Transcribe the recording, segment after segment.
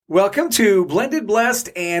Welcome to Blended, Blessed,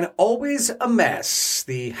 and Always a Mess,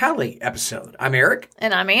 the Hallie episode. I'm Eric.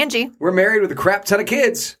 And I'm Angie. We're married with a crap ton of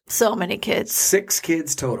kids. So many kids. 6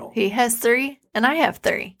 kids total. He has 3, and I have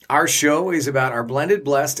 3. Our show is about our blended,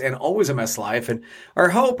 blessed, and always a mess life. And our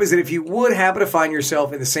hope is that if you would happen to find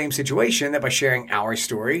yourself in the same situation, that by sharing our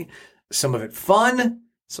story, some of it fun,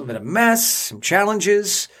 some of it a mess, some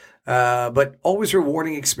challenges, but always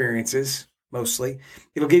rewarding experiences. Mostly.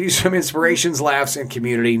 It'll give you some inspirations, laughs, and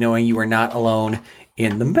community, knowing you are not alone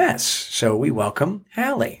in the mess. So we welcome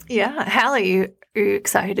Hallie. Yeah. Hallie, are you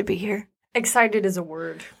excited to be here? Excited is a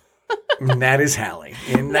word. And that is Hallie.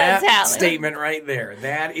 In that Hallie. statement right there,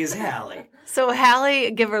 that is Hallie. So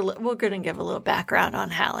Hallie, we're going to give a little background on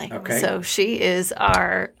Hallie. Okay. So she is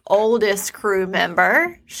our oldest crew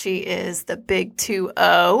member. She is the big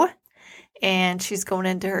 2-0, and she's going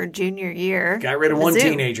into her junior year. Got rid of one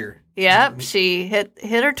teenager. Yep, she hit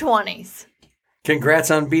her 20s. Congrats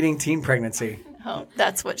on beating teen pregnancy. Oh,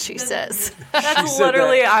 that's what she says. That's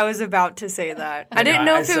literally, I was about to say that. I didn't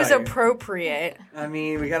know if it was you. appropriate. I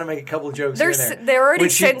mean, we got to make a couple jokes here and there. They're already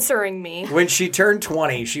censoring me. When she turned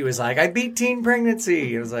 20, she was like, I beat teen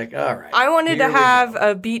pregnancy. It was like, all right. I wanted to have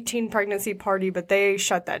a beat teen pregnancy party, but they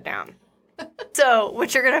shut that down. So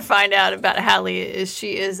what you're going to find out about Hallie is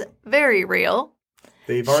she is very real.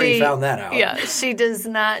 They've already found that out. Yeah, she does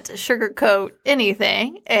not sugarcoat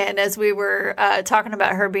anything. And as we were talking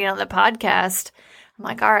about her being on the podcast, I'm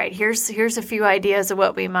like, all right, here's a few ideas of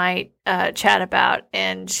what we might chat about.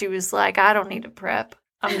 And she was like, I don't need to prep.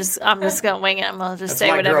 I'm just going to wing it. I'm going to just say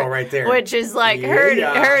whatever. Girl right there. Which is like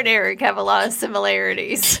her and Eric have a lot of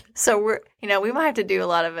similarities. So we might have to do a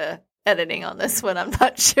lot of editing on this one. I'm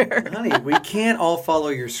not sure. Honey, we can't all follow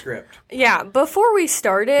your script. Yeah, before we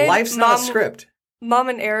started, life's not a script. Mom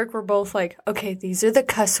and Eric were both like, okay, these are the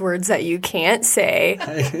cuss words that you can't say.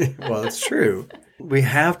 Well, it's true. We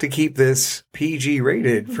have to keep this PG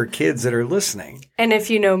rated for kids that are listening. And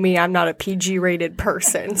if you know me, I'm not a PG rated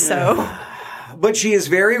person, so. But she is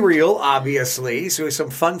very real, obviously. So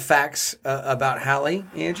some fun facts about Hallie,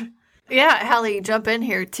 Angie. Yeah, Hallie, jump in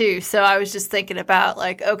here too. So I was just thinking about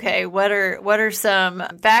like, okay, what are some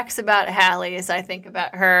facts about Hallie as I think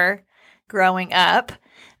about her growing up?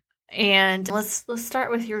 And let's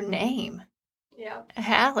start with your name. Yeah.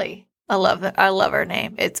 Hallie. I love her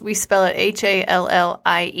name. We spell it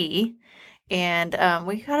Hallie. And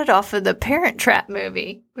we got it off of the Parent Trap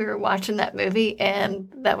movie. We were watching that movie,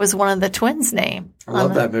 and that was one of the twins' name. I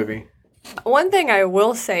love that movie. One thing I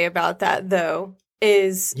will say about that, though,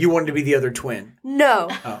 is... You wanted to be the other twin. No.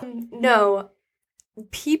 Oh. No.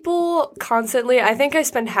 People constantly... I think I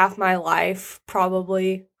spend half my life,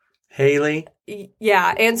 probably... Haley?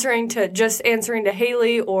 Yeah, answering to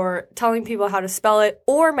Haley or telling people how to spell it.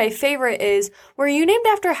 Or my favorite is, were you named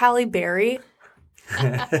after Halle Berry?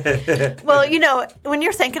 Well, when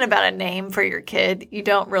you're thinking about a name for your kid, you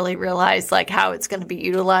don't really realize like how it's going to be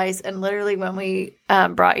utilized. And literally when we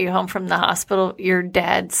brought you home from the hospital, your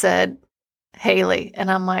dad said Haley. And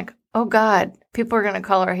I'm like, oh God, people are going to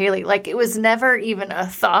call her Haley. Like it was never even a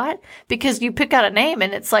thought because you pick out a name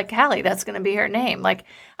and it's like Hallie, that's going to be her name. Like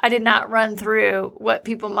I did not run through what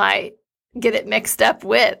people might get it mixed up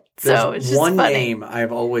with. So it's just one funny. Name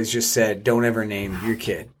I've always just said, don't ever name your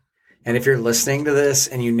kid. And if you're listening to this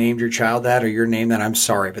and you named your child that or your name that, I'm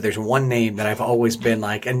sorry. But there's one name that I've always been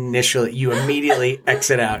like initially, you immediately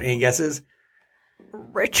exit out. Any guesses?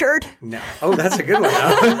 Richard? No. Oh, that's a good one.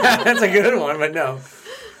 That's a good one, but no.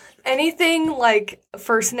 Anything like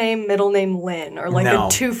first name, middle name Lynn, or like No.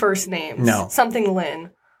 the 2 first names. No. Something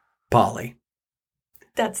Lynn. Polly.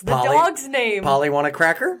 That's the Polly? dog's name. Polly want a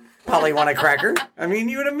cracker? Polly want a cracker? I mean,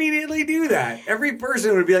 you would immediately do that. Every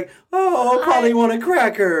person would be like, oh, Polly want a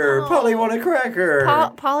cracker. Polly want a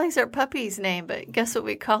cracker. Polly's our puppy's name, but guess what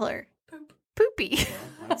we call her? Poopy.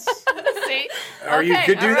 See? Or you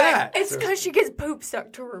could do that. It's because she gets poop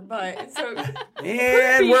stuck to her butt. So.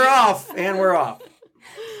 And we're off.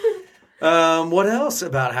 What else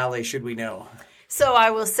about Hallie should we know? So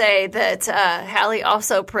I will say that Hallie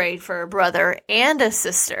also prayed for a brother and a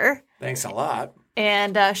sister. Thanks a lot.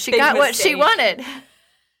 And she got what she wanted.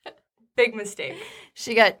 Big mistake.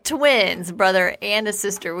 She got twins, brother and a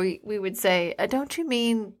sister. We would say, don't you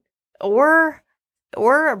mean or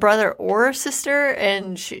a brother or a sister?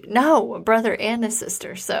 And no, a brother and a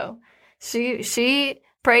sister. So she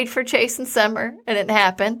prayed for Chase and Summer, and it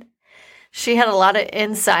happened. She had a lot of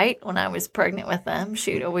insight when I was pregnant with them.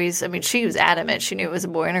 She was adamant. She knew it was a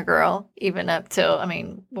boy and a girl, even up till,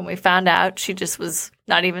 when we found out, she just was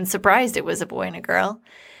not even surprised it was a boy and a girl.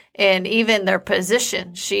 And even their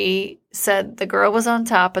position, she said the girl was on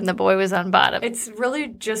top and the boy was on bottom. It's really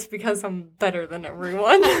just because I'm better than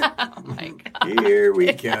everyone. Oh my God. Here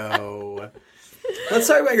we go. Let's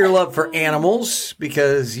talk about your love for animals,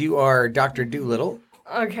 because you are Dr. Doolittle.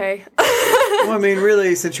 Okay. Well, I mean,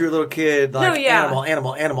 really, since you were a little kid, like No, yeah. animal.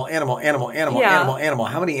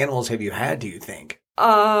 How many animals have you had, do you think?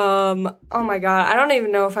 Oh my God. I don't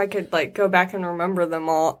even know if I could like go back and remember them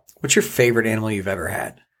all. What's your favorite animal you've ever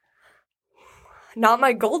had? Not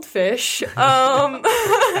my goldfish.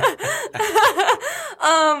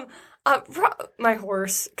 My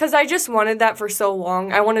horse. Because I just wanted that for so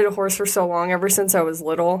long. I wanted a horse for so long, ever since I was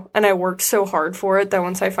little. And I worked so hard for it that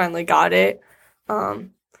once I finally got it, I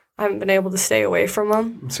haven't been able to stay away from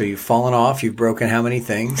them. So you've fallen off. You've broken how many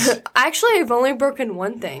things? Actually, I've only broken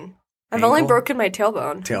one thing. I've only broken my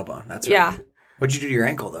tailbone. Tailbone. That's right. Yeah. What'd you do to your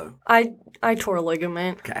ankle, though? I tore a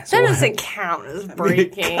ligament. Okay, so that doesn't count as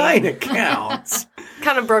breaking. It kind of counts.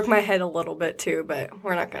 Kind of broke my head a little bit too, but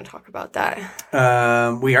we're not going to talk about that.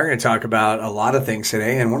 We are going to talk about a lot of things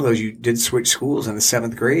today, and one of those, you did switch schools in the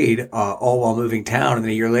 7th grade, all while moving town, and then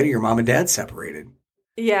a year later, your mom and dad separated.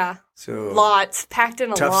 Yeah. So lots. Packed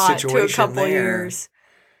in a tough lot to a situation couple there. years.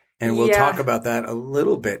 And we'll Yeah. talk about that a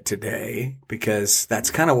little bit today, because that's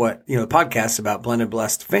kind of what, the podcast's about, blended,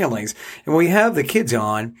 blessed families. And when we have the kids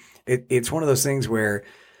on, it's one of those things where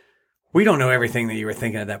we don't know everything that you were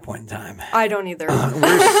thinking at that point in time. I don't either.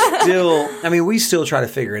 We still try to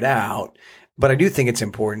figure it out, but I do think it's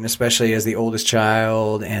important, especially as the oldest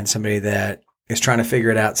child and somebody that is trying to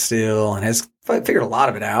figure it out still and has figured a lot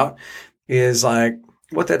of it out, is like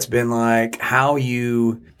what that's been like, how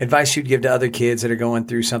you advice you'd give to other kids that are going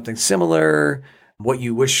through something similar, what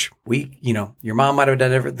you wish your mom might have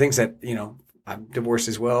done different things that, I'm divorced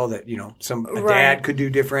as well, that, a dad could do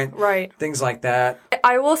different. Right. Things like that.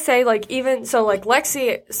 I will say,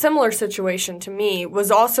 Lexi, similar situation to me,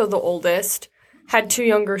 was also the oldest, had 2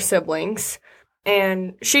 younger siblings,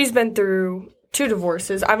 and she's been through 2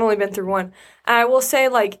 divorces. I've only been through 1. And I will say,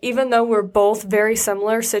 even though we're both very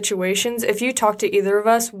similar situations, if you talk to either of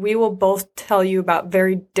us, we will both tell you about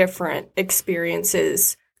very different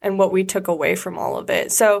experiences and what we took away from all of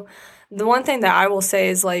it. So the one thing that I will say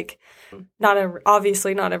is,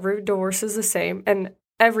 obviously not every divorce is the same, and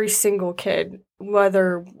every single kid,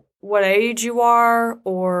 whether what age you are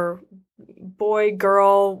or boy,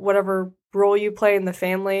 girl, whatever role you play in the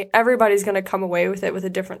family, everybody's going to come away with it with a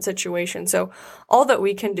different situation. So all that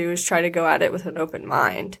we can do is try to go at it with an open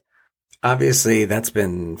mind. Obviously, that's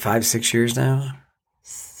been 5-6 years now.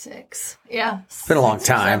 6. Yeah. It's been a long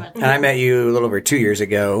time. And I met you a little over 2 years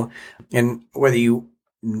ago. And whether you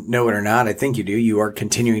know it or not, I think you do, you are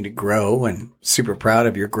continuing to grow, and super proud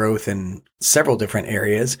of your growth in several different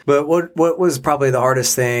areas. But what was probably the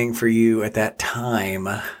hardest thing for you at that time,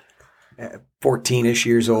 14-ish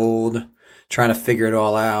years old, trying to figure it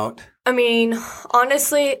all out? I mean,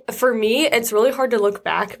 honestly, for me, it's really hard to look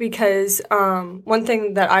back, because one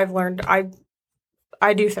thing that I've learned,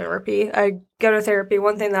 I do therapy. I go to therapy.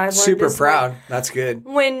 One thing that I've learned super is proud. That's good.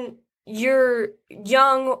 When you're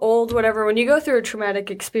young, old, whatever, when you go through a traumatic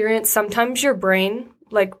experience, sometimes your brain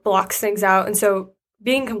blocks things out. And so,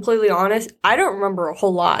 being completely honest, I don't remember a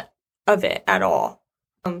whole lot of it at all.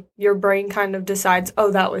 Your brain kind of decides,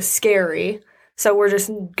 oh, that was scary, so we're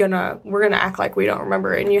gonna act like we don't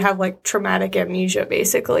remember it, and you have traumatic amnesia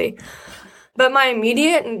basically. But my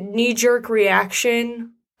immediate knee-jerk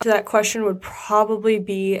reaction to that question would probably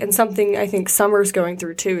be, and something I think Summer's going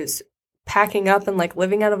through too, is packing up and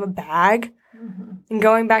living out of a bag and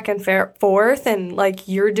going back and forth, and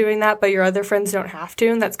you're doing that, but your other friends don't have to,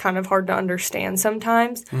 and that's kind of hard to understand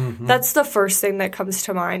sometimes. Mm-hmm. That's the first thing that comes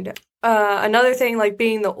to mind. Another thing,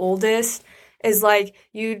 being the oldest, is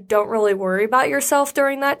you don't really worry about yourself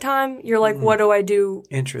during that time. You're what do I do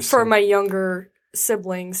for my younger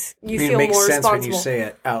siblings? You feel more responsible. It makes sense when you say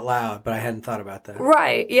it out loud, but I hadn't thought about that.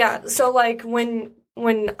 Right, yeah. So when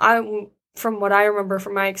I, from what I remember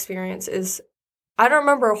from my experience, is I don't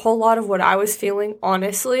remember a whole lot of what I was feeling,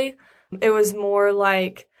 honestly. It was more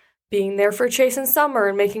being there for Chase and Summer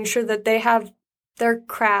and making sure that they have their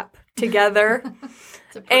crap together.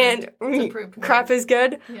 And crap is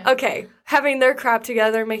good? Yeah. Okay. Having their crap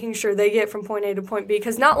together, making sure they get from point A to point B.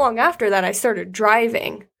 Because not long after that, I started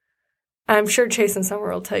driving. I'm sure Chase and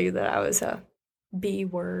Summer will tell you that I was a B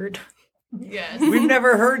word. Yes. We've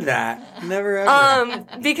never heard that. Never ever.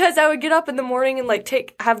 Because I would get up in the morning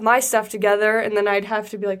and have my stuff together, and then I'd have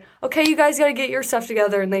to be okay, you guys got to get your stuff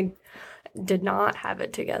together, and they did not have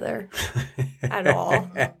it together at all.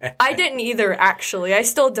 I didn't either, actually. I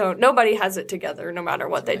still don't. Nobody has it together, no matter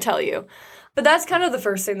what they tell you. But that's kind of the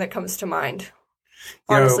first thing that comes to mind.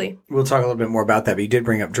 honestly. We'll talk a little bit more about that, but you did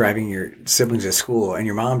bring up driving your siblings to school, and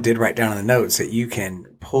your mom did write down in the notes that you can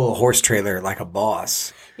pull a horse trailer like a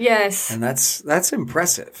boss. Yes. And that's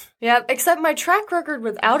impressive. Yeah, except my track record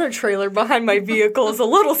without a trailer behind my vehicle is a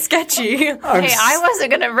little sketchy. I wasn't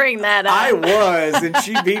going to bring that up. I was, and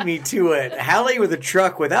she beat me to it. Hallie with a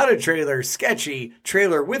truck without a trailer, sketchy.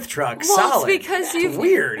 Trailer with truck, solid. It's because That's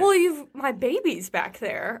weird. Well, my baby's back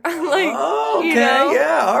there. Okay,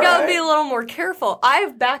 yeah, all right. Gotta be a little more careful.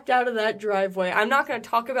 I've backed out of that driveway. I'm not going to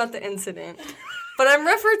talk about the incident, but I'm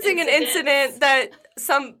referencing an incident that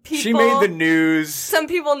some people... She made the news. Some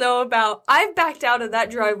people know about. I've backed out of that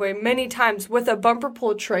driveway many times with a bumper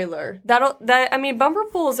pull trailer. Bumper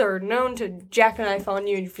pulls are known to jackknife on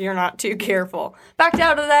you if you're not too careful. Backed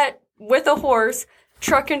out of that with a horse,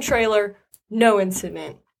 truck and trailer, no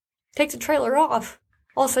incident. Take the trailer off.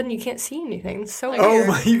 All of a sudden, you can't see anything. It's so weird. Oh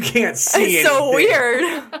my, you can't see anything. It's so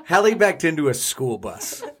weird. Hallie backed into a school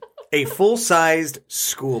bus. A full-sized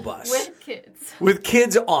school bus. With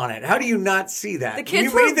kids on it. How do you not see that? The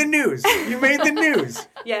kids made the news. You made the news.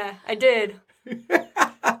 Yeah, I did.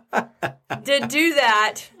 Did do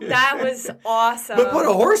that. That was awesome. But put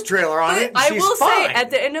a horse trailer on it, and I she's will fine. say, at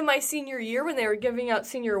the end of my senior year, when they were giving out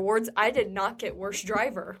senior awards, I did not get worst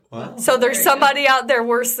driver. Wow. So there's somebody out there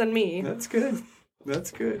worse than me. That's good.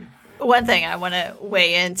 That's good. One thing I want to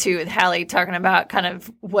weigh into with Hallie talking about kind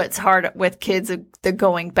of what's hard with kids, the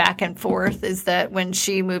going back and forth, is that when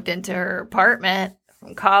she moved into her apartment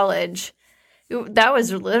from college, that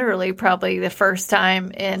was literally probably the first time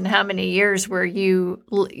in how many years where you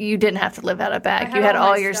didn't have to live out of bag. You had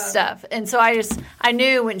all your stuff. And so I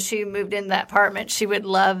knew when she moved in that apartment, she would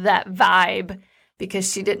love that vibe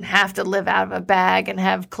because she didn't have to live out of a bag and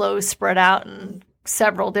have clothes spread out in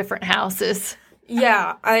several different houses.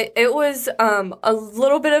 Yeah, it was a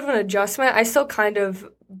little bit of an adjustment. I still kind of,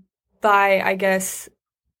 by, I guess,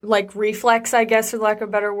 like reflex, I guess, for lack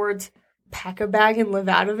of better words, pack a bag and live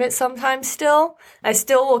out of it sometimes still. I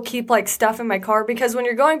still will keep, like, stuff in my car because when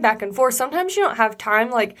you're going back and forth, sometimes you don't have time.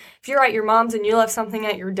 Like, if you're at your mom's and you left something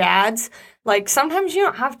at your dad's, like, sometimes you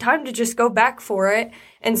don't have time to just go back for it.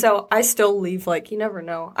 And so I still leave, like, you never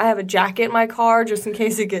know. I have a jacket in my car just in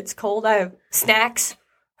case it gets cold. I have snacks.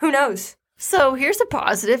 Who knows? So here's a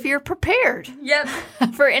positive. You're prepared. Yep.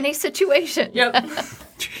 For any situation. Yep.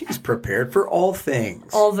 She's prepared for all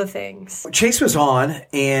things. All the things. Chase was on,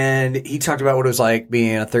 and he talked about what it was like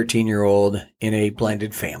being a 13-year-old in a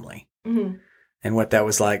blended family. Mm-hmm. And what that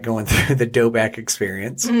was like going through the Doback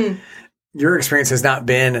experience. Mm-hmm. Your experience has not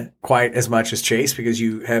been quite as much as Chase because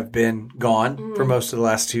you have been gone for most of the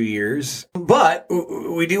last 2 years. But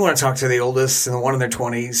we do want to talk to the oldest and the one in their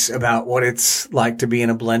 20s about what it's like to be in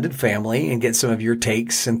a blended family and get some of your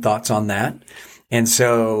takes and thoughts on that. And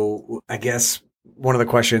so I guess one of the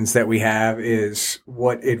questions that we have is,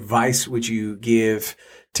 what advice would you give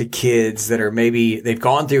to kids that are maybe they've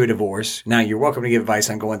gone through a divorce? Now, you're welcome to give advice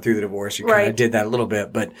on going through the divorce. You kind of did that a little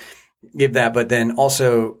bit, but give that. But then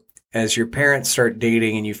also, as your parents start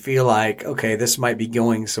dating and you feel like, okay, this might be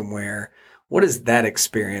going somewhere, what is that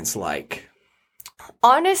experience like?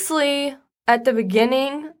 Honestly, at the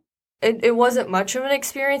beginning, it wasn't much of an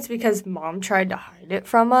experience because Mom tried to hide it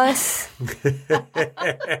from us. So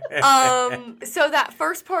that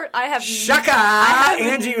first part, I have... Shaka!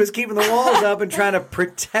 Angie was keeping the walls up and trying to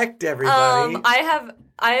protect everybody. I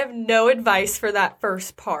have no advice for that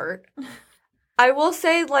first part. I will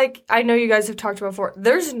say, like, I know you guys have talked about before,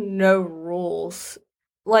 there's no rules.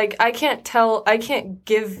 Like, I can't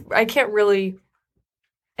really,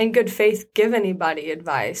 in good faith, give anybody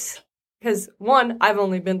advice. Because, one, I've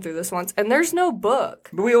only been through this once, and there's no book.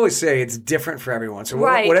 But we always say it's different for everyone. So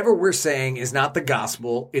whatever we're saying is not the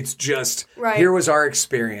gospel. It's just, here was our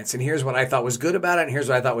experience, and here's what I thought was good about it, and here's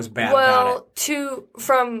what I thought was bad about it.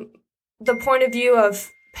 From the point of view of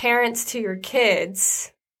parents to your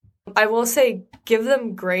kids, I will say give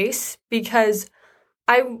them grace because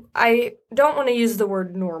I don't want to use the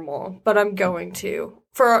word normal, but I'm going to.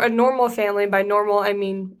 For a normal family, by normal I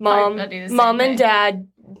mean mom and dad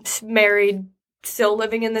married, still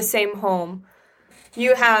living in the same home.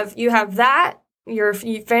 You have that, your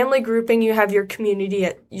family grouping, you have your community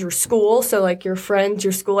at your school, so like your friends,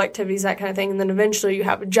 your school activities, that kind of thing, and then eventually you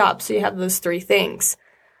have a job, so you have those three things.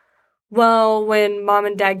 Well, when mom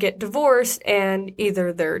and dad get divorced and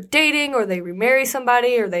either they're dating or they remarry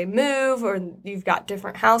somebody or they move or you've got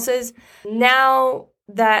different houses, now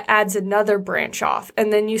that adds another branch off.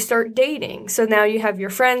 And then you start dating. So now you have your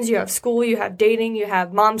friends, you have school, you have dating, you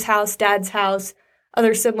have mom's house, dad's house,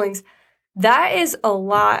 other siblings. That is a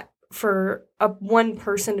lot for one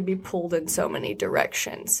person to be pulled in so many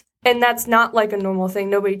directions. And that's not like a normal thing.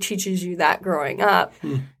 Nobody teaches you that growing up.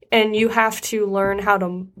 And you have to learn how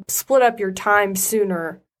to split up your time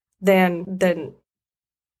sooner than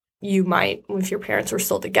you might if your parents were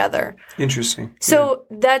still together. Interesting. So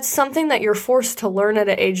that's something that you're forced to learn at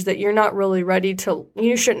an age that you're not really ready to.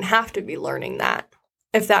 You shouldn't have to be learning that,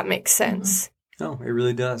 if that makes sense. No, it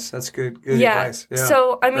really does. That's good advice. Yeah.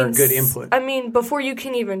 So, I mean, or good input. I mean, before you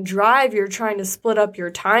can even drive, you're trying to split up your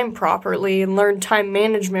time properly and learn time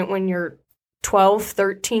management when you're 12,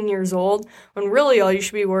 13 years old, when really all you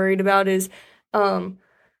should be worried about is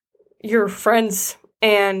your friends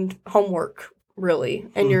and homework, really,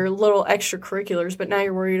 and your little extracurriculars. But now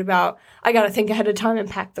you're worried about, I got to think ahead of time and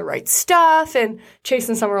pack the right stuff, and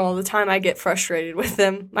chasing summer all the time. I get frustrated with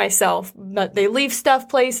them myself, but they leave stuff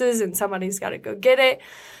places and somebody's got to go get it.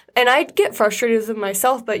 And I get frustrated with them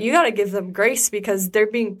myself, but you got to give them grace because they're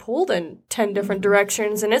being pulled in 10 different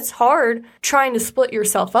directions, and it's hard trying to split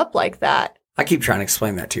yourself up like that. I keep trying to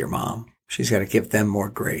explain that to your mom. She's got to give them more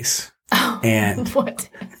grace. And What?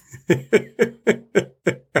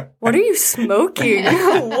 What are you smoking?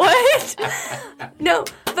 What? No,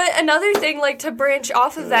 but another thing, like, to branch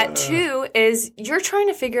off of that too, is you're trying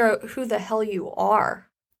to figure out who the hell you are.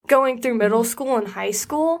 Going through middle school and high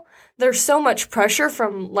school, there's so much pressure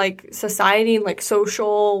from, like, society and, like,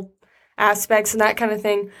 social aspects and that kind of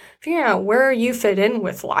thing. Figuring out where you fit in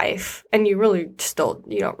with life, and you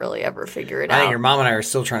don't really ever figure it out. I think your mom and I are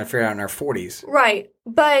still trying to figure it out in our 40s. Right.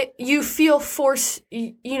 But you feel forced,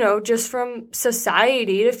 just from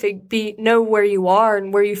society to know where you are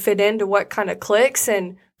and where you fit into what kind of cliques,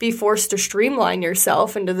 and be forced to streamline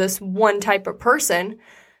yourself into this one type of person.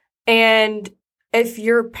 And if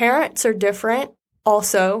your parents are different,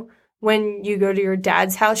 also, when you go to your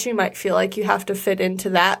dad's house, you might feel like you have to fit into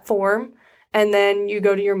that form. And then you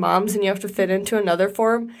go to your mom's and you have to fit into another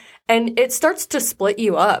form. And it starts to split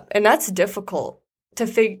you up. And that's difficult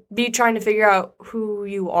to be trying to figure out who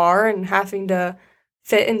you are and having to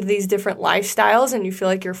fit into these different lifestyles. And you feel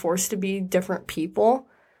like you're forced to be different people.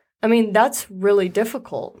 I mean, that's really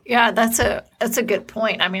difficult. Yeah, that's a good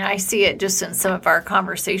point. I mean, I see it just in some of our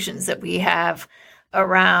conversations that we have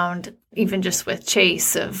around, even just with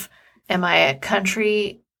Chase, of, am I a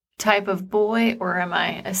country type of boy or am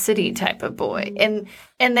I a city type of boy? And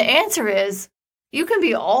the answer is, you can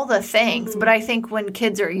be all the things, but I think when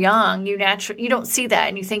kids are young, you don't see that,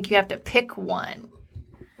 and you think you have to pick one.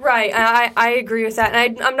 Right. I agree with that.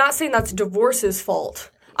 And I'm not saying that's divorce's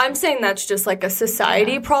fault. I'm saying that's just like a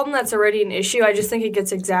society problem that's already an issue. I just think it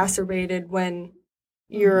gets exacerbated when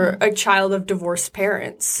you're a child of divorced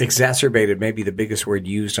parents. Exacerbated may be the biggest word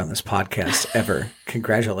used on this podcast ever.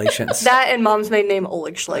 Congratulations. That and mom's maiden name,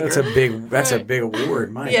 Oleg Schlegel. That's a big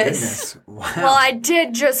award. My goodness. Wow. Well, I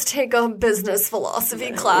did just take a business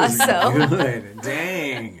philosophy class, so. Good.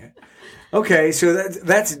 Dang. Okay, so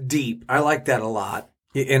that's deep. I like that a lot.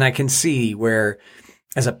 And I can see where,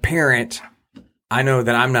 as a parent, I know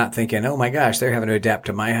that I'm not thinking, oh my gosh, they're having to adapt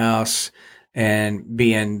to my house and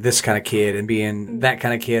being this kind of kid and being that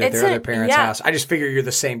kind of kid at their other parents' house. I just figure you're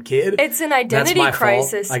the same kid. It's an identity That's my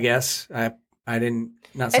crisis. Fault, I guess. I didn't.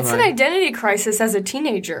 Not it's an identity crisis as a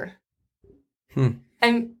teenager.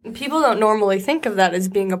 And people don't normally think of that as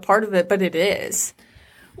being a part of it, but it is.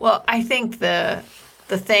 Well, I think the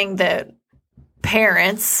thing that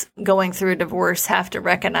parents going through a divorce have to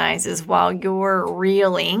recognize is, while you're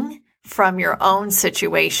reeling from your own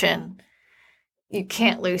situation, you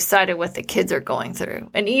can't lose sight of what the kids are going through.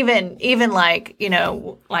 And even like,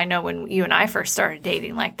 I know when you and I first started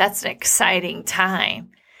dating, like, that's an exciting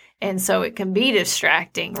time. And so it can be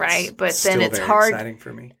distracting, right? But then it's hard. Exciting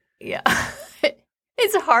for me. Yeah.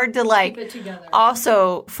 It's hard to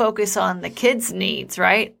also focus on the kids' needs,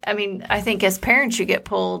 right? I mean, I think as parents, you get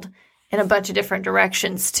pulled in a bunch of different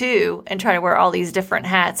directions too, and try to wear all these different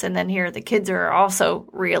hats. And then here the kids are also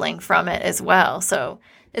reeling from it as well. So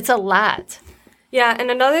it's a lot. Yeah,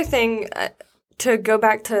 and another thing, to go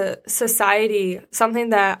back to society, something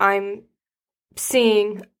that I'm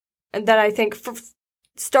seeing that I think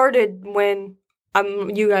started when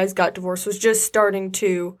you guys got divorced, was just starting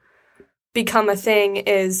to become a thing,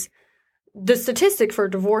 is the statistic for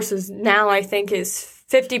divorces now, I think, is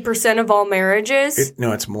 50% of all marriages.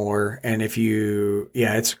 No, it's more. And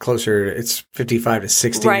it's closer, it's 55 to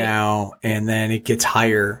 60 now, and then it gets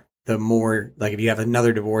higher. The more, like, if you have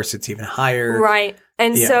another divorce, it's even higher. Right.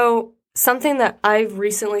 And so something that I've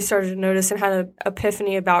recently started to notice and had an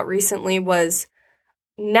epiphany about recently was,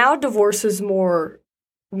 now divorce is more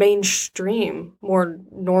mainstream, more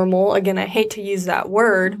normal. Again, I hate to use that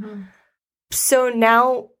word. Mm-hmm. So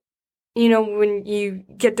now you know, when you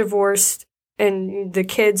get divorced and the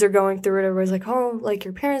kids are going through it, everybody's like, oh, like,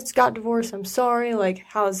 your parents got divorced. I'm sorry. Like,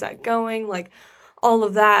 how's that going? Like, all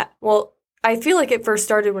of that. Well, I feel like it first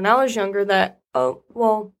started when I was younger that, oh,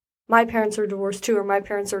 well, my parents are divorced too, or my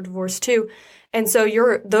parents are divorced too. And so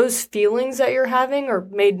those feelings that you're having are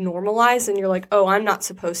made normalized, and you're like, oh, I'm not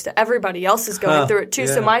supposed to. Everybody else is going through it too,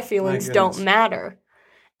 so my feelings don't matter.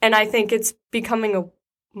 And I think it's becoming a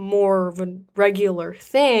more of a regular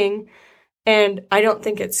thing, and I don't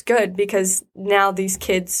think it's good because now these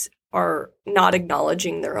kids are not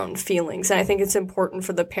acknowledging their own feelings. And I think it's important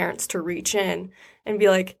for the parents to reach in and be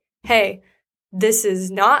like, hey, this is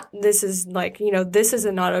like, you know, this is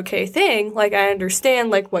a not okay thing. Like, I understand,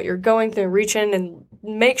 like, what you're going through, reach in and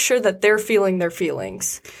make sure that they're feeling their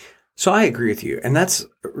feelings. So I agree with you. And that's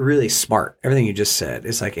really smart. Everything you just said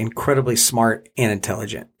is like incredibly smart and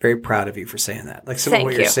intelligent. Very proud of you for saying that. Like some of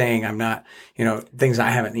what you're saying, I'm not, you know, things I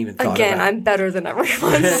haven't even thought about. Again, I'm better than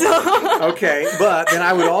everyone. So. Okay. But then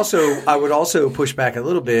I would also push back a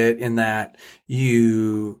little bit in that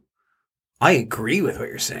I agree with what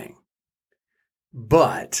you're saying.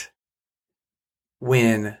 But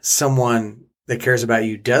when someone that cares about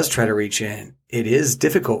you does try to reach in, it is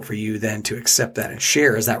difficult for you then to accept that and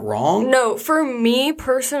share. Is that wrong? No, for me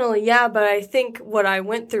personally, yeah, but I think what I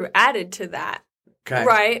went through added to that. Okay.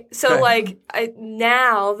 Right? So, like,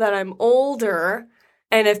 now that I'm older,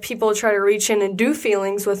 and if people try to reach in and do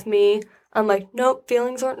feelings with me, I'm like, nope,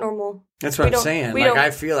 feelings aren't normal. That's what I'm saying. Like,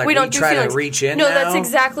 I feel like we try to reach in now. No, that's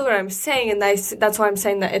exactly what I'm saying, and that's why I'm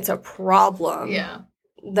saying that it's a problem. Yeah.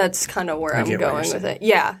 That's kind of where I'm going with it.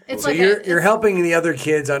 Yeah. It's so like you're helping the other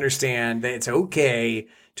kids understand that it's okay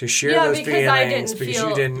to share those feelings because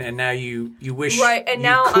you didn't, and now you wish right. And you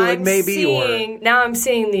now could maybe now I'm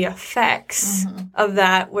seeing the effects of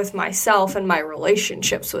that with myself and my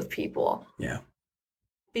relationships with people. Yeah.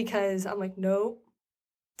 Because I'm like, nope,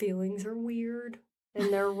 feelings are weird.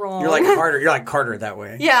 And they're wrong. You're like Carter that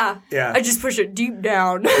way. Yeah. Yeah. I just push it deep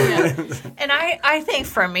down. Yeah. And I think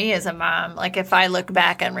for me as a mom, like if I look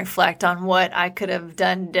back and reflect on what I could have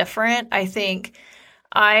done different, I think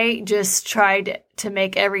I just tried to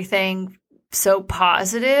make everything so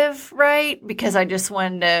positive, right? Because I just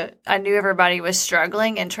I knew everybody was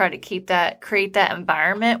struggling and try to create that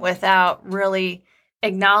environment without really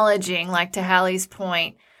acknowledging, like to Hallie's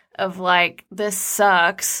point of like, this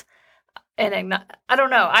sucks. And I don't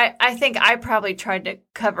know. I think I probably tried to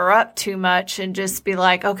cover up too much and just be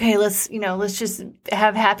like, okay, let's just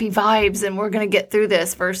have happy vibes and we're going to get through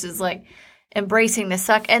this versus like embracing the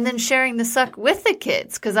suck and then sharing the suck with the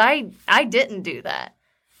kids. Cause I didn't do that.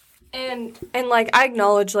 And like, I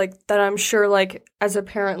acknowledge like that. I'm sure like as a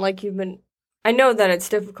parent, like I know that it's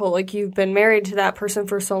difficult. Like you've been married to that person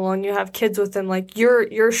for so long. You have kids with them. Like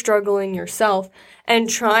you're struggling yourself and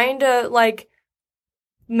trying to like,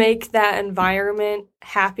 make that environment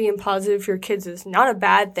happy and positive for your kids is not a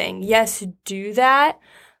bad thing. Yes, do that.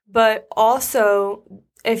 But also,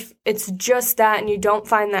 if it's just that and you don't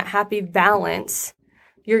find that happy balance,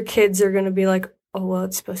 your kids are going to be like, oh, well,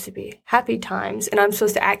 it's supposed to be happy times. And I'm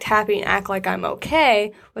supposed to act happy and act like I'm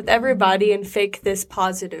okay with everybody and fake this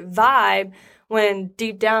positive vibe when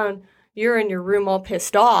deep down you're in your room all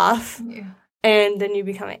pissed off. Yeah. And then you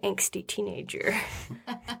become an angsty teenager.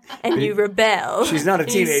 And you rebel. She's not a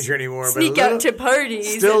teenager anymore. Sneak out to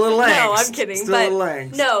parties. Still a little angst. No, I'm kidding. Still a little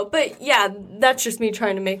angst. No, but yeah, that's just me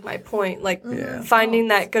trying to make my point. Like, finding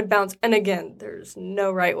that good balance. And again, there's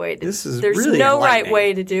no right way to right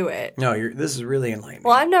way to do it. No, this is really enlightening.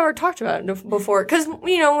 Well, I've never talked about it before. Because,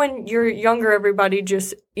 when you're younger, everybody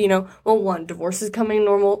just, divorce is coming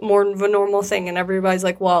more of a normal thing. And everybody's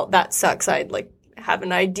like, well, that sucks. I'd like have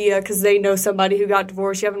an idea because they know somebody who got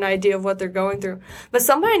divorced. You have an idea of what they're going through. But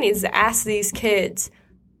somebody needs to ask these kids,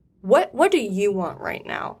 what do you want right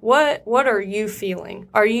now? What are you feeling?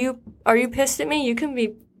 Are you pissed at me? You can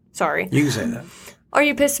be sorry. You can say that. Are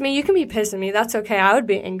you pissed at me? You can be pissed at me. That's okay. I would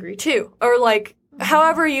be angry too. Or like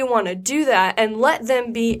however you want to do that and let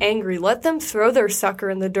them be angry. Let them throw their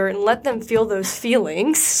sucker in the dirt and let them feel those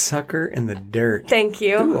feelings. Sucker in the dirt. Thank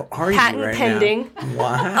you. Who are Patent you right pending. Now?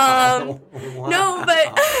 Wow. Wow. No,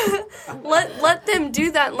 but let them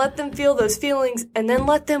do that and let them feel those feelings and then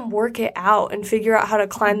let them work it out and figure out how to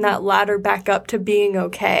climb that ladder back up to being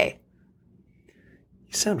okay.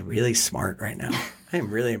 You sound really smart right now. I am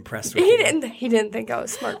really impressed with you. He didn't think I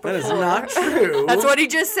was smart before. That is not true. That's what he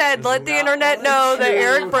just said. Let the internet know that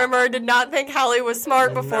Eric Brimmer did not think Hallie was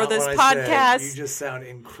smart before this podcast. You just sound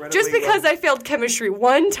incredibly Just because I failed chemistry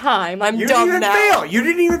one time, I'm dumb now. You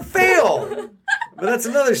didn't even fail. But that's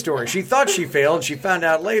another story. She thought she failed. She found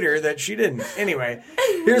out later that she didn't. Anyway,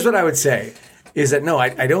 here's what I would say. is that no,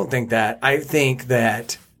 I don't think that. I think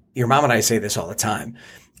that your mom and I say this all the time,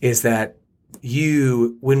 is that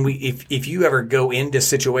if you ever go into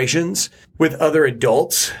situations with other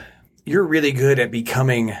adults, you're really good at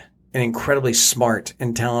becoming an incredibly smart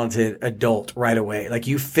and talented adult right away. Like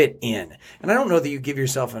you fit in. And I don't know that you give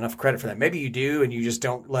yourself enough credit for that. Maybe you do and you just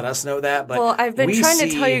don't let us know that. But well, I've been trying to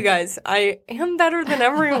tell you guys, I am better than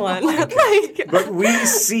everyone. But we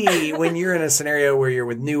see when you're in a scenario where you're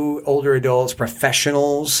with new, older adults,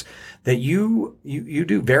 professionals, that you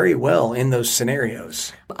do very well in those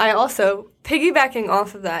scenarios. I also, piggybacking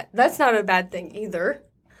off of that, that's not a bad thing either.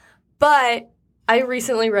 But I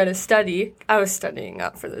recently read a study. I was studying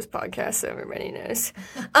up for this podcast, so everybody knows.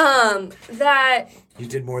 That you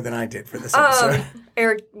did more than I did for this episode.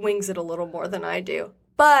 Eric wings it a little more than I do.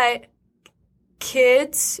 But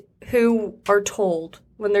kids who are told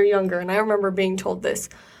when they're younger, and I remember being told this,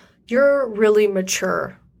 you're really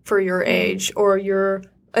mature for your age, or you're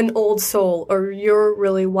an old soul, or you're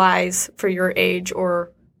really wise for your age,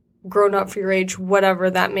 or grown up for your age, whatever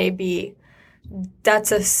that may be.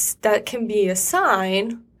 That can be a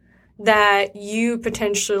sign that you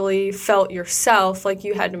potentially felt yourself like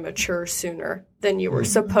you had to mature sooner than you were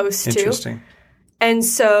supposed to. Interesting. And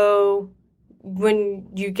so when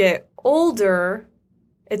you get older,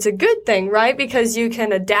 it's a good thing, right? Because you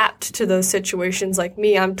can adapt to those situations. Like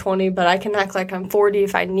me, I'm 20, but I can act like I'm 40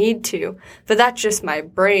 if I need to. But that's just my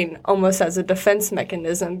brain almost as a defense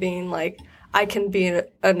mechanism, being like, I can be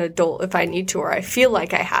an adult if I need to, or I feel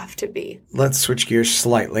like I have to be. Let's switch gears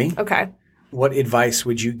slightly. Okay. What advice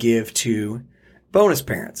would you give to bonus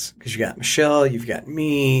parents? Because you got Michelle, you've got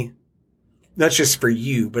me. Not just for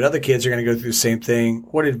you, but other kids are going to go through the same thing.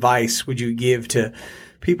 What advice would you give to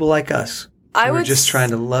people like us? We're just trying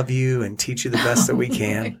to love you and teach you the best that we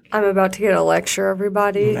can. I'm about to get a lecture,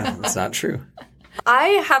 everybody. No, that's not true. I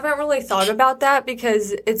haven't really thought about that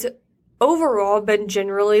because it's overall been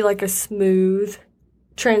generally like a smooth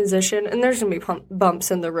transition, and there's going to be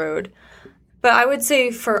bumps in the road. But I would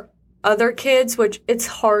say for other kids, which it's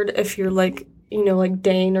hard if you're like, like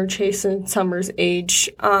Dane or Chase and Summer's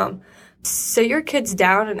age, sit your kids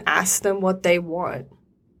down and ask them what they want.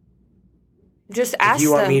 Just ask them.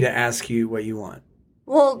 You want me to ask you what you want?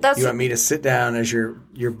 Well, you want me to sit down as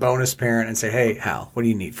your bonus parent and say, hey, Hal, what do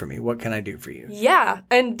you need from me? What can I do for you? Yeah,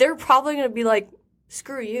 and they're probably going to be like,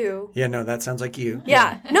 screw you. Yeah, no, that sounds like you.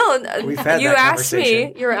 Yeah. No, we've had you that asked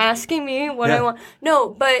conversation. me. You're asking me what I want. No,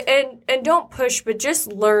 but and don't push, but just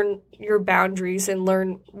learn your boundaries and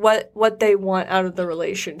learn what they want out of the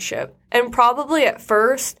relationship. And probably at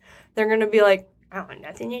first they're going to be like, I want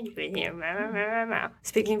nothing to do with you.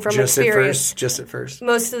 Speaking from experience. Just at first.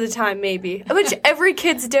 Most of the time, maybe. Which every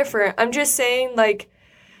kid's different. I'm just saying, like,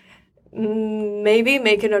 maybe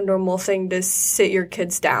make it a normal thing to sit your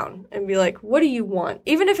kids down and be like, what do you want?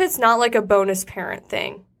 Even if it's not like a bonus parent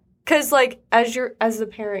thing. Because, like, as the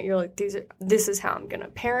parent, you're like, this is how I'm going to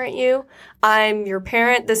parent you. I'm your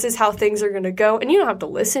parent. This is how things are going to go. And you don't have to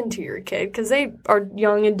listen to your kid because they are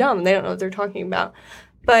young and dumb. They don't know what they're talking about.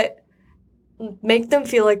 But make them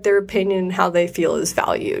feel like their opinion and how they feel is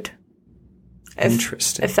valued.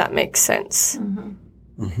 Interesting. If that makes sense.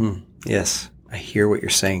 Mm-hmm. Mm-hmm. Yes. I hear what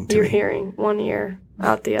you're saying to You're me. hearing one ear,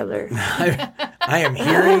 out the other. I am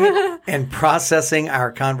hearing and processing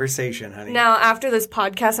our conversation, honey. Now, after this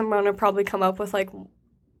podcast, I'm going to probably come up with like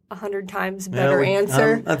 100 times better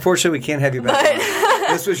answer. Unfortunately, we can't have you back.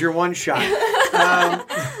 This was your one shot.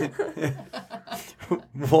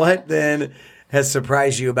 What then has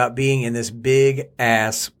surprised you about being in this big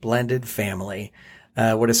ass blended family?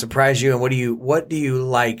 What has surprised you, and what do you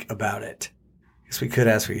like about it? I guess we could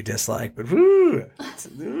ask what you dislike, but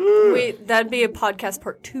that'd be a podcast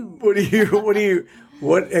part 2. What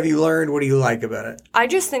have you learned? What do you like about it? I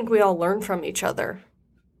just think we all learn from each other.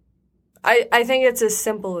 I think it's as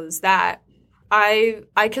simple as that.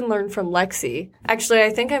 I can learn from Lexi. Actually,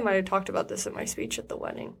 I think I might have talked about this in my speech at the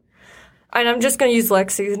wedding. And I'm just going to use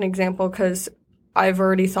Lexi as an example because I've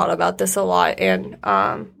already thought about this a lot, and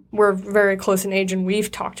we're very close in age, and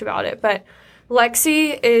we've talked about it. But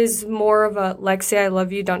Lexi is more of a, Lexi, I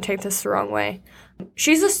love you, don't take this the wrong way.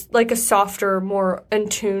 She's a softer, more in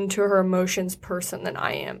tune to her emotions person than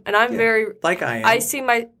I am. And I'm very... Like I am. I see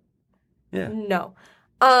my... Yeah. No.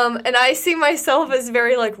 And I see myself as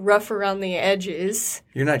very, rough around the edges.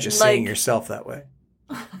 You're not just seeing yourself that way.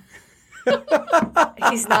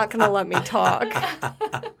 He's not going to let me talk.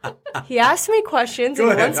 He asked me questions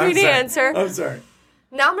and he wants me to answer. I'm sorry.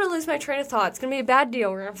 Now I'm going to lose my train of thought. It's going to be a bad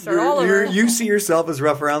deal. We're going to have to start all over. You see yourself as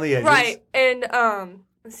rough around the edges. Right. And,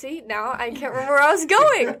 see, now I can't remember where I was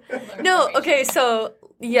going. No, okay, so,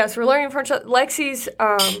 yes, we're learning from each other. Lexi's,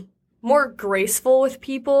 more graceful with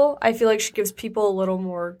people. I feel like she gives people a little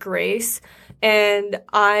more grace. And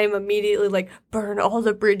I'm immediately like, burn all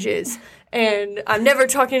the bridges. And I'm never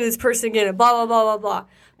talking to this person again, and blah, blah, blah, blah, blah.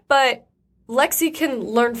 But Lexi can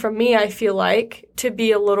learn from me, I feel like, to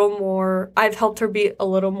be a little more, I've helped her be a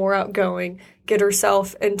little more outgoing, get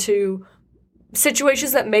herself into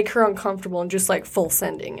situations that make her uncomfortable and just like full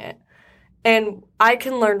sending it. And I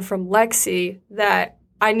can learn from Lexi that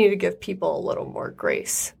I need to give people a little more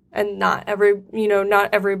grace. And not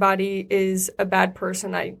everybody is a bad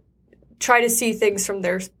person. I try to see things from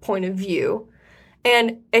their point of view.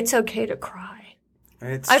 And it's okay to cry.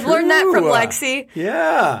 I've learned that from Lexi.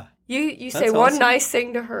 Yeah. You say one nice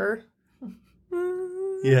thing to her.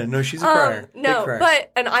 Yeah, no, she's a crier. No,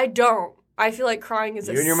 and I don't. I feel like crying is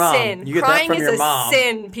a sin. You and your mom. You get crying that from your is mom. a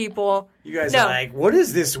sin, people. You guys are like, what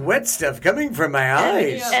is this wet stuff coming from my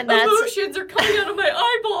eyes? And that's, emotions are coming out of my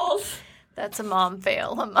eyeballs. That's a mom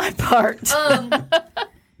fail on my part.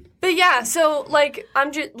 But yeah, so like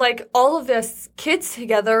I'm just like all of us kids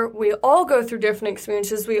together, we all go through different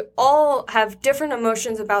experiences. We all have different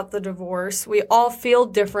emotions about the divorce. We all feel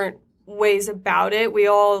different ways about it. We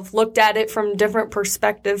all have looked at it from different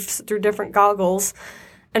perspectives through different goggles.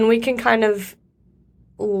 And we can kind of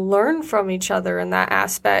learn from each other in that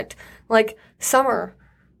aspect. Like Summer,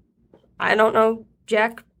 I don't know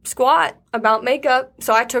jack squat about makeup,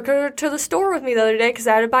 so I took her to the store with me the other day because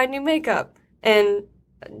I had to buy new makeup. And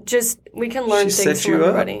just we can learn things from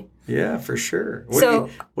everybody. Yeah, for sure.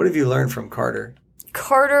 What have you learned from Carter?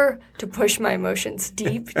 Carter to push my emotions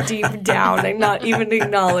deep down and not even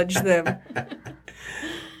acknowledge them.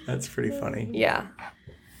 That's pretty funny. Yeah.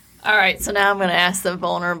 All right, so now I'm going to ask the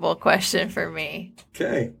vulnerable question for me.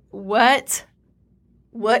 Okay. What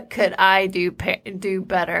could I do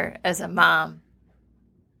better as a mom?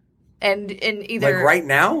 And in either like right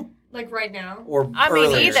now. Like right now? Or I mean,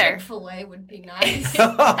 earlier? either. Chick-fil-A would be nice.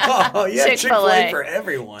 Oh, yeah, Chick-fil-A for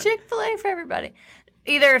everyone. Chick-fil-A for everybody.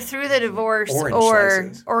 Either through the divorce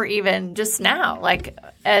or even just now, like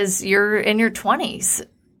as you're in your 20s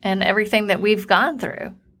and everything that we've gone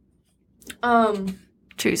through.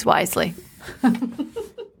 Choose wisely.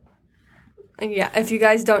 Yeah, if you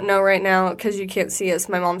guys don't know right now, because you can't see us,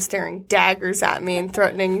 my mom's staring daggers at me and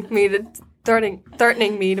threatening me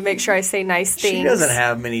to make sure I say nice things. She doesn't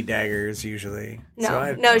have many daggers usually.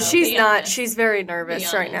 No, she's not. Honest. She's very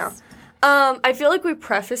nervous right now. I feel like we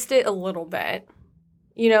prefaced it a little bit,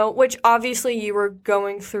 which obviously you were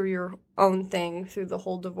going through your own thing through the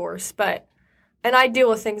whole divorce, and I deal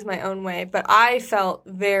with things my own way, but I felt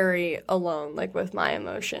very alone, like with my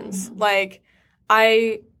emotions. Mm-hmm. Like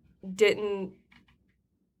I didn't.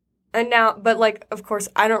 And now, but like, of course,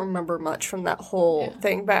 I don't remember much from that whole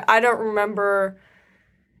thing, but I don't remember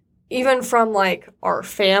even from like our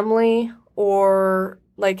family or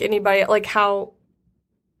like anybody, like how,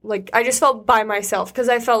 like I just felt by myself because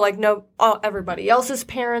I felt like everybody else's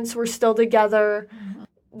parents were still together,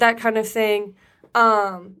 that kind of thing.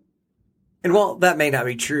 And while that may not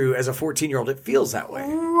be true, as a 14-year-old, it feels that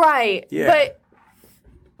way. Right. Yeah.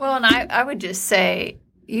 And I would just say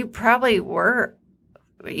you probably were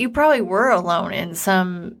alone in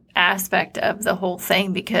some aspect of the whole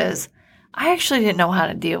thing because I actually didn't know how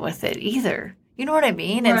to deal with it either. You know what I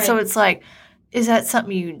mean? Right. And so it's like, is that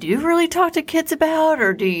something you do really talk to kids about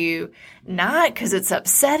or do you not because it's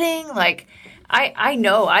upsetting? Like, I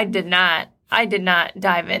know I did not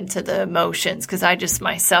dive into the emotions because I just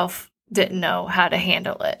myself didn't know how to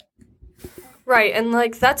handle it. Right, and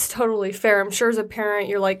like that's totally fair. I'm sure as a parent,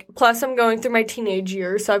 you're like, plus I'm going through my teenage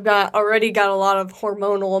years, so I've already got a lot of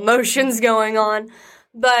hormonal emotions going on.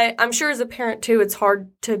 But I'm sure as a parent too, it's hard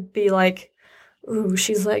to be like, ooh,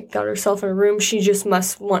 she's like got herself in a room. She just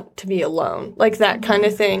must want to be alone, like that kind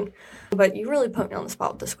of thing. But you really put me on the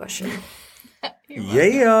spot with this question.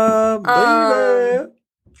 Yeah, baby.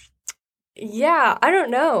 Yeah, I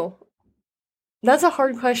don't know. That's a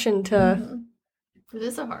hard question to. Mm-hmm. It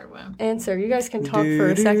is a hard one. Answer. You guys can talk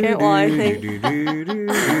for a second while I think.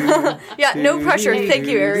 Yeah, no pressure. Thank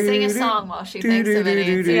you, Eric. Sing a song while she thinks of an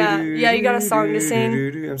answer. Yeah, you got a song to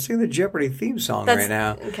sing? I'm singing the Jeopardy theme song right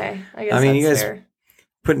now. Okay, I guess that's you guys fair.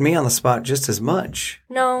 Putting me on the spot just as much.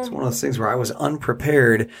 No. It's one of those things where I was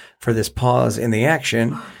unprepared for this pause in the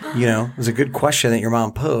action. It was a good question that your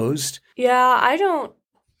mom posed. Yeah, I don't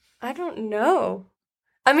know.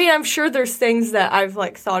 I mean, I'm sure there's things that I've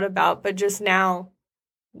like thought about, but just now.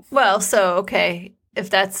 Well, so, okay, if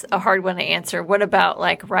that's a hard one to answer, what about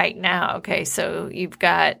like right now? Okay, so you've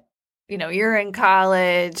got, you're in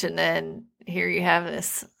college and then here you have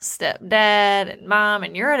this stepdad and mom,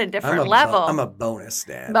 and you're at a different level. I'm a bonus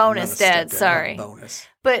dad. Bonus I'm not a dad, stepdad. sorry. I'm a bonus.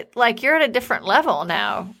 But like you're at a different level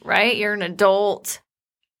now, right? You're an adult.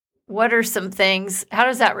 What are some things? How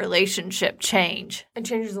does that relationship change? It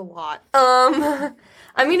changes a lot.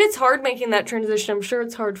 I mean, it's hard making that transition. I'm sure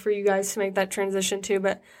it's hard for you guys to make that transition too,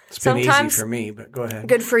 but It's been sometimes easy for me, but go ahead.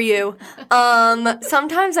 good for you.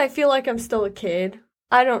 Sometimes I feel like I'm still a kid.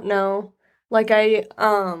 I don't know. Like I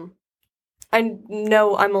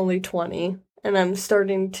know I'm only 20 and I'm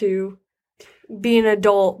starting to be an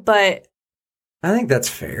adult, but I think that's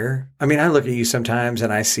fair. I mean, I look at you sometimes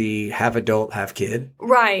and I see half adult, half kid.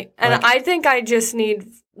 right. And Like- I think I just need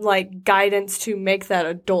like guidance to make that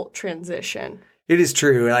adult transition. It is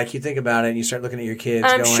true. Like you think about it and you start looking at your kids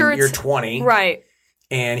I'm going, sure you're it's- 20. Right.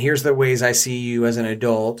 And here's the ways I see you as an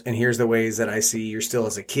adult. And here's the ways that I see you're still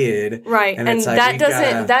as a kid. Right. And And it's like, that we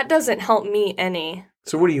doesn't gotta- that doesn't help me any.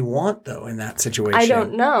 So what do you want though in that situation? I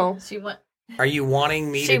don't know. Are you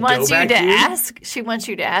wanting me She to wants go you back to you? ask. She wants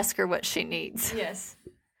you to ask her what she needs. Yes.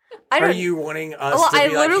 Are you wanting us Well, to be I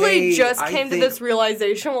like, literally hey, just I came to think- this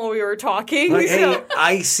realization while we were talking. Like, hey, so-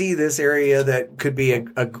 I see this area that could be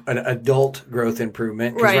an adult growth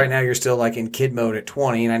improvement. Because Right. right now you're still like in kid mode at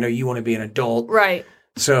 20, and I know you want to be an adult. Right.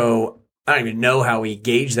 So I don't even know how we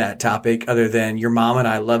gauge that topic other than your mom and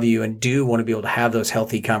I love you and do want to be able to have those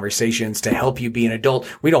healthy conversations to help you be an adult.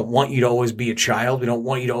 We don't want you to always be a child. We don't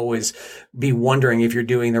want you to always be wondering if you're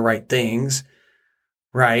doing the right things.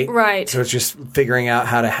 Right? Right. So it's just figuring out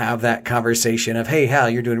how to have that conversation of, hey, Hal,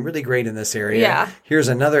 you're doing really great in this area. Yeah. Here's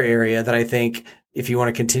another area that I think if you want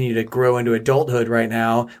to continue to grow into adulthood right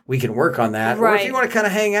now, we can work on that. Or if Right. you want to kind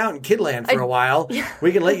of hang out in Kidland for a while,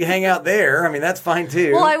 we can let you hang out there. I mean, that's fine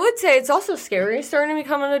too. Well, I would say it's also scary starting to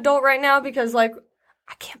become an adult right now because, like,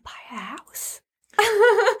 I can't buy a house.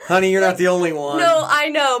 Honey, you're not the only one. No, I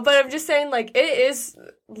know, but I'm just saying, like, it is,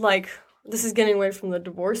 like, this is getting away from the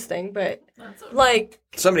divorce thing, but, like,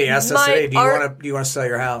 Somebody asked us My- today, do our- you want to sell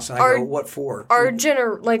your house? And I our- go, what for? our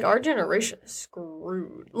generation is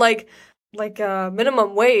screwed. Like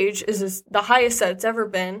minimum wage is the highest that it's ever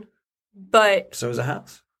been, but So is a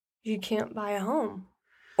house. you can't buy a home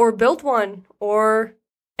or build one or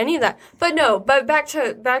any of that. But no, but back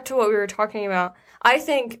to what we were talking about. I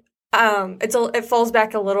think it falls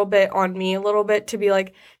back a little bit on me a little bit to be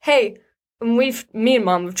like, hey, and me and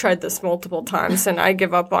mom have tried this multiple times and I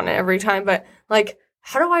give up on it every time, but like,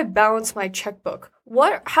 how do I balance my checkbook?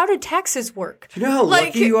 How do taxes work? Do you know how Like-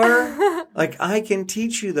 lucky you are? Like, I can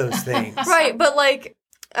teach you those things. Right, but like,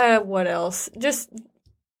 what else? Just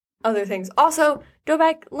other things. Also, go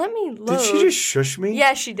back. Let me load. Did she just shush me?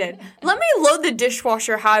 Yeah, she did. Let me load the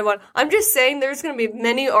dishwasher how I want. I'm just saying there's going to be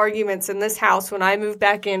many arguments in this house when I move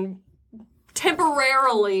back in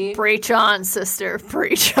temporarily. Preach on, sister.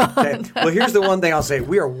 Preach on. Okay. Well, here's the one thing I'll say.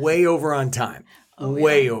 We are way over on time.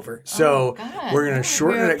 Way over. So we're going to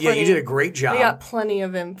shorten it up. Yeah, you did a great job. We got plenty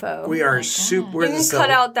of info. We are super. You can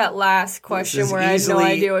cut out that last question where I had no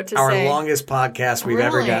idea what to our say. longest podcast we've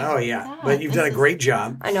ever Really? done. Oh, yeah. But you've done a great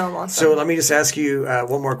job. I know I'm awesome. So let me just ask you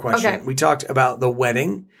one more question. Okay. We talked about the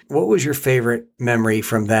wedding. What was your favorite memory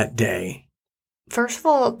from that day? First of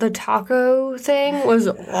all, the taco thing was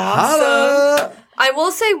awesome. Holla! I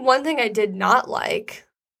will say one thing I did not like.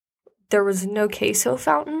 There was no queso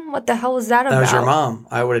fountain. What the hell was that about? That was your mom.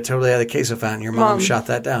 I would have totally had the queso fountain. Your mom Mom. shot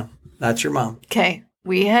that down. That's your mom. Okay,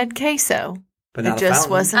 we had queso. But It not a just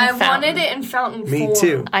fountain. wasn't. I a fountain. wanted it in fountain Me form.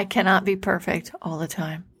 too. I cannot be perfect all the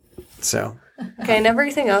time. So Okay, and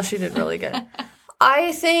everything else you did really good.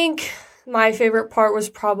 I think my favorite part was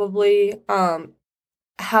probably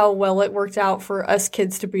how well it worked out for us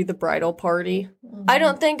kids to be the bridal party. I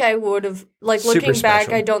don't think I would have, like, Super looking back,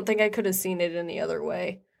 special. I don't think I could have seen it any other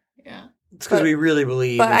way. Yeah. it's because But- we really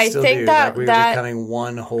believe but and I still think do that- like we were that- becoming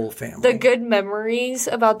one whole family. The good memories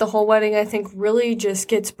about the whole wedding, I think, really just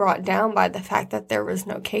gets brought down by the fact that there was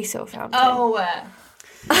no queso fountain.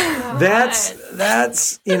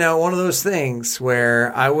 That's one of those things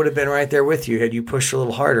where I would have been right there with you. Had you pushed a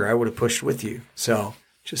little harder, I would have pushed with you. So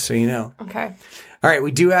just so you know. Okay. All right,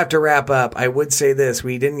 we do have to wrap up. I would say this.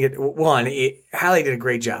 We didn't get Hallie did a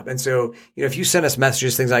great job. And so, if you send us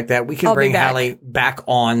messages, things like that, we can I'll be bring back. Hallie back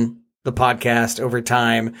on the podcast over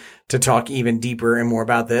time to talk even deeper and more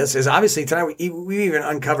about this. Is obviously tonight we even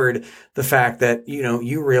uncovered the fact that,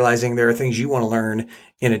 you realizing there are things you want to learn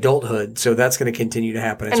in adulthood. So that's going to continue to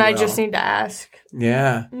happen as And well. I just need to ask.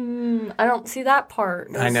 Yeah. I don't see that part.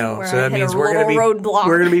 I know. Where So I that hit means a we're going to be roadblock.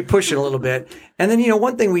 we're going to be pushing a little bit. And then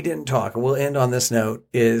one thing we didn't talk, and we'll end on this note,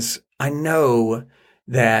 is I know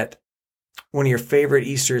that one of your favorite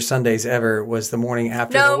Easter Sundays ever was the morning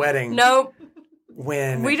after the wedding. Nope.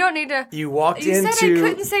 when We don't need to. you walked You into... said I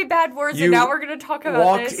couldn't say bad words, you and now we're going to talk about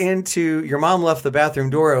walked this. into... Your mom left the bathroom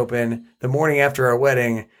door open the morning after our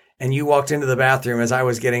wedding, and you walked into the bathroom as I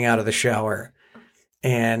was getting out of the shower.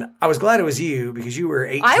 And I was glad it was you because you were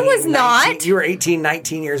 18. I was 19, not. You were 18,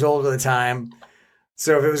 19 years old at the time.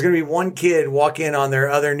 So if it was going to be one kid walk in on their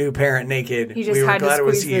other new parent naked, He just we were had to glad it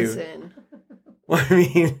was squeeze you. this in. Well, I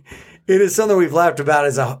mean, it is something we've laughed about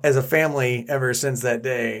as a family ever since that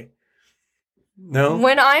day. No?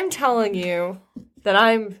 When I'm telling you that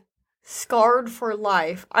I'm scarred for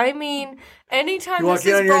life, I mean, anytime You walk this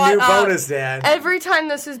in is on your brought new up, bonus, Dad. every time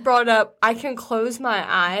this is brought up, I can close my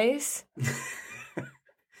eyes.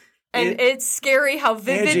 And it's scary how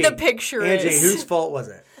vivid Angie, the picture Angie, is. whose fault was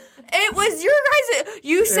it? It was your guys'.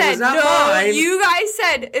 You said was not no. mine. You guys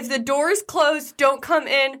said if the door is closed, don't come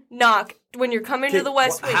in. Knock when you're coming to the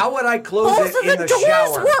West Wing. How would I close Both it of in the the doors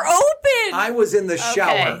shower? were open. I was in the Okay,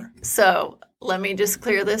 shower. so let me just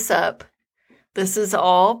clear this up. This is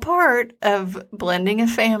all part of blending a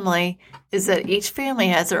family, is that each family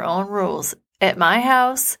has their own rules. At my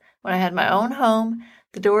house, when I had my own home,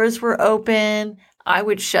 the doors were open. I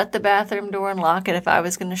would shut the bathroom door and lock it if I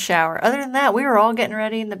was going to shower. Other than that, we were all getting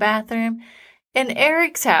ready in the bathroom. In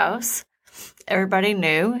Eric's house, everybody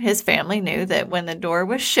knew, his family knew, that when the door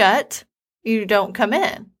was shut, you don't come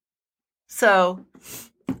in. So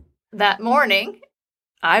that morning,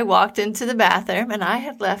 I walked into the bathroom and I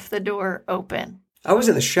had left the door open. I was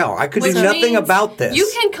in the shower. I could Which do nothing means about this. You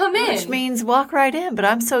can come in. Which means walk right in, but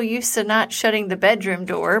I'm so used to not shutting the bedroom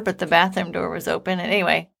door, but the bathroom door was open. And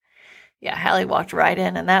anyway, yeah, Hallie walked right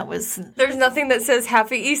in, and that was... There's nothing that says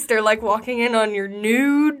Happy Easter like walking in on your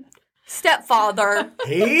nude stepfather.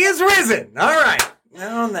 He is risen. All right.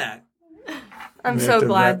 Now on that. I'm We so have to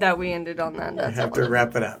glad wrap- that we ended on that. I That's have to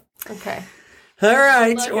wrap it up. okay. All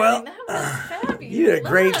right. Look, Well, that was fabulous. you did a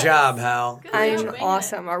great job, Hal. Good I'm job, man.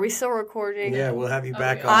 awesome. Are we still recording? Yeah, we'll have you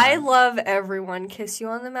back yeah. on. I love everyone. Kiss you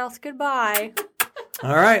on the mouth. Goodbye.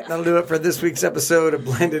 All right. That'll do it for this week's episode of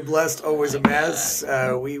Blended Blessed, Always a Mess.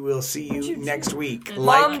 We will see you next week.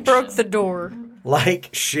 Mom broke the door. Like,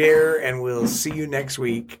 share, and we'll see you next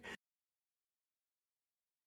week.